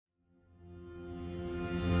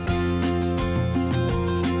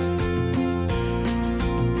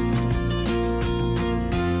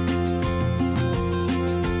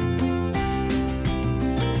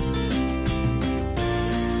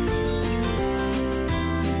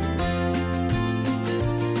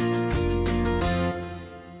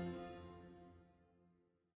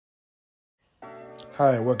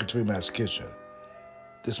Hi, welcome to Matt's Kitchen.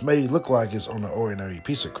 This may look like it's on an ordinary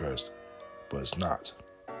pizza crust, but it's not.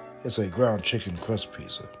 It's a ground chicken crust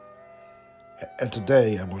pizza. And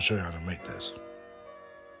today I'm going to show you how to make this.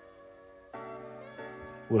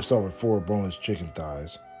 We'll start with 4 boneless chicken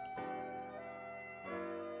thighs.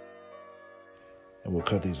 And we'll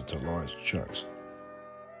cut these into large chunks.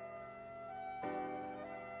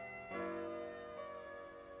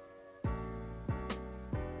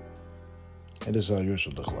 And this is how yours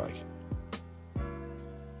should look like.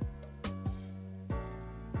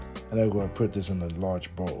 And I'm going to put this in a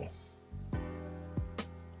large bowl.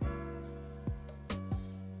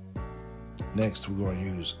 Next, we're going to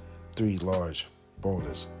use 3 large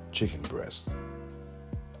boneless chicken breasts.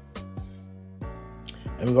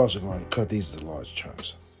 And we're also going to cut these into large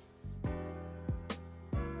chunks.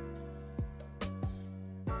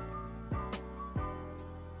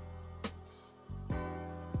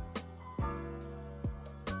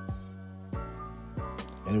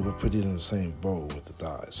 And we'll put these in the same bowl with the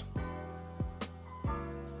thighs.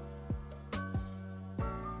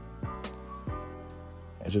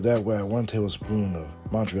 And to that, we'll add 1 tablespoon of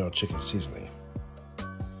Montreal chicken seasoning,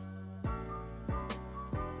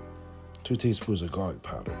 2 teaspoons of garlic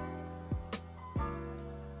powder,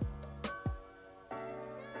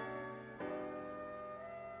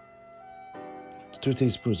 2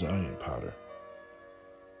 teaspoons of onion powder,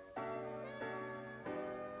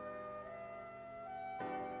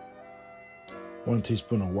 1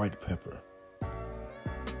 teaspoon of white pepper,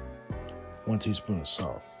 1 teaspoon of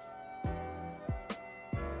salt,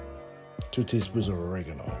 2 teaspoons of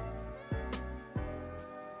oregano,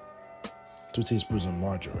 2 teaspoons of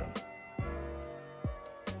margarine,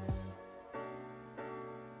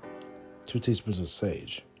 2 teaspoons of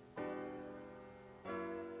sage.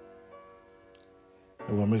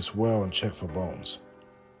 And we'll mix well and check for bones.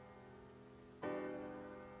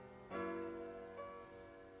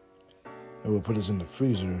 And we'll put this in the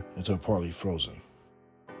freezer until partly frozen.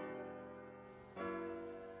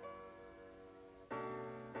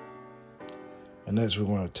 And next we're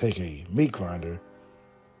going to take a meat grinder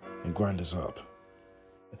and grind this up.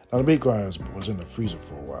 Now the meat grinder was in the freezer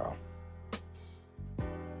for a while.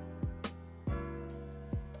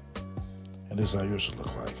 And this is how yours should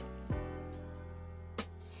look like.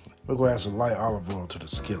 We're going to add some light olive oil to the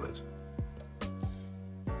skillet.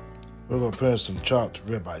 We're going to put in some chopped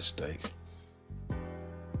ribeye steak.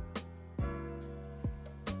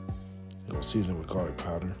 We'll season it with garlic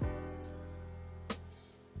powder.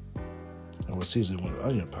 And we'll season it with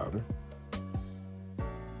onion powder.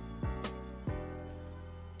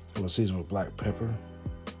 And we'll season it with black pepper.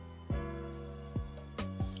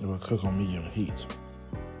 And we'll cook on medium heat.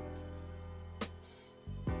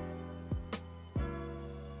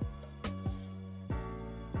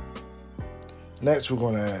 Next, we're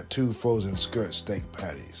going to add 2 frozen skirt steak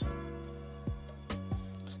patties.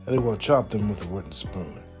 And then we'll chop them with a wooden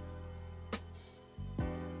spoon.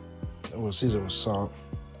 And we'll season it with salt.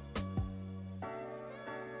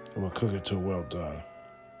 And we'll cook it till well done.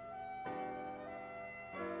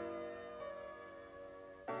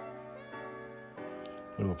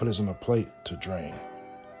 And we'll put this on a plate to drain.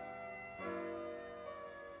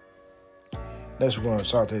 Next, we're going to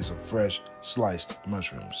saute some fresh sliced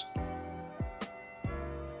mushrooms.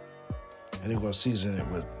 And then we'll season it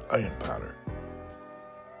with onion powder.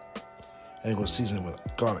 And then we'll season it with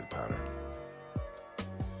garlic powder.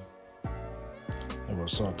 And we'll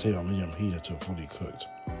saute on medium heat until fully cooked.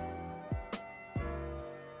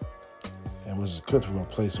 And once it's cooked, we're going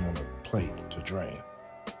to place them on a plate to drain.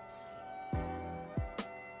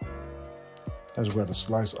 Next, we're going to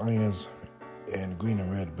slice onions and green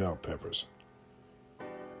and red bell peppers.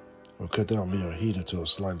 We'll cook that on medium heat until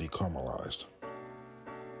it's slightly caramelized.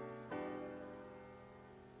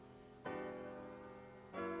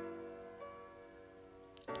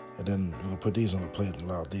 And then we'll put these on the plate and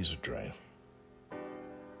allow these to drain.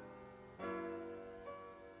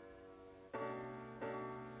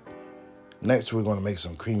 Next, we're going to make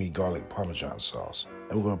some creamy garlic Parmesan sauce.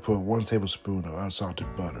 And we're going to put 1 tablespoon of unsalted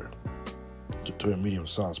butter to a medium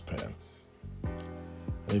saucepan. And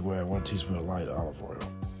then we'll add 1 teaspoon of light olive oil.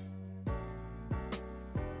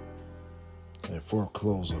 And then 4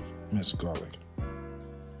 cloves of minced garlic.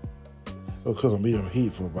 We'll cook on medium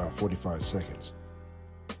heat for about 45 seconds.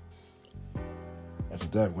 After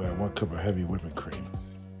that, we'll add 1 cup of heavy whipping cream.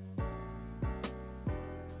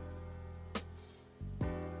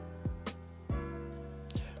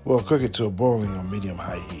 We'll cook it to a boiling on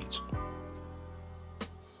medium-high heat.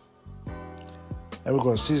 And we're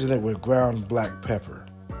going to season it with ground black pepper.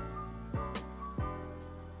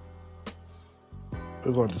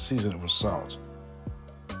 We're going to season it with salt.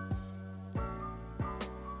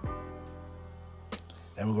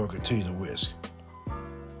 we're going to continue to whisk.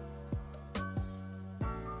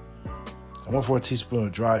 1/4 teaspoon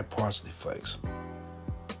of dried parsley flakes.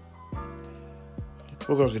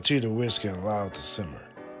 We're going to continue to whisk and allow it to simmer.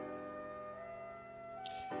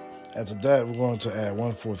 After that, we're going to add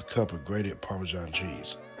 1/4 cup of grated Parmesan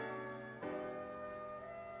cheese.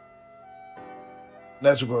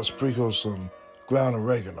 Next, we're going to sprinkle some ground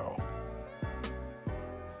oregano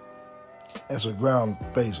and some ground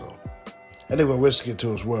basil. And then we're going to whisk it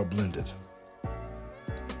until it's well blended.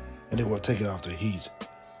 And then we'll take it off the heat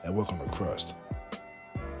and work on the crust.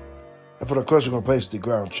 And for the crust, we're going to place the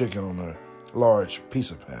ground chicken on a large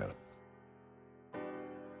pizza pan.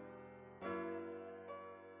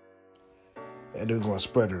 And then we're going to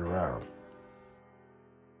spread it around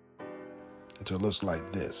until it looks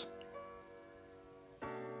like this.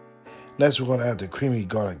 Next, we're going to add the creamy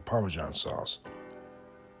garlic Parmesan sauce.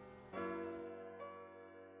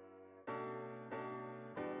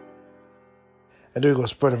 And then we're going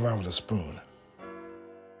to spread it around with a spoon.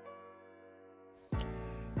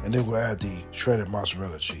 And then we'll add the shredded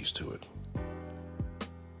mozzarella cheese to it.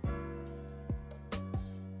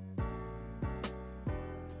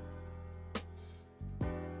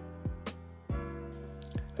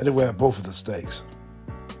 And then we'll add both of the steaks.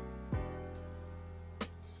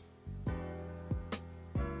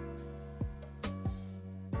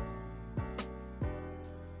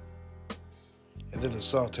 And then the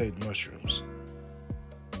sauteed mushrooms.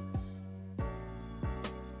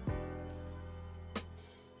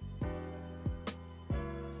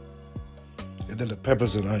 And then the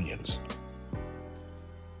peppers and onions.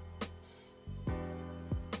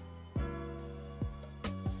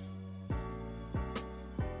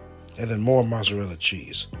 And then more mozzarella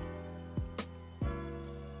cheese.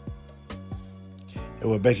 And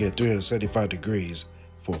we'll bake it at 375 degrees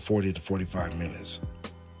for 40 to 45 minutes.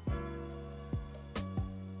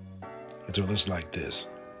 Until it looks like this.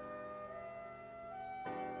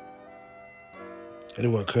 And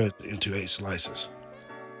then we'll cut it into 8 slices.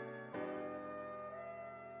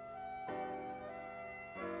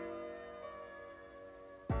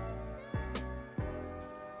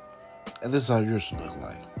 And this is how yours should look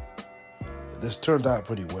like. This turned out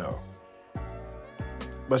pretty well.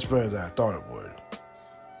 Much better than I thought it would.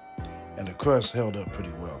 And the crust held up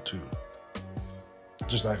pretty well too.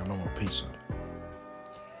 Just like a normal pizza.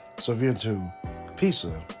 So if you're into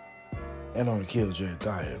pizza and on a ketogenic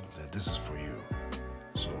diet, then this is for you.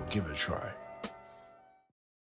 So give it a try.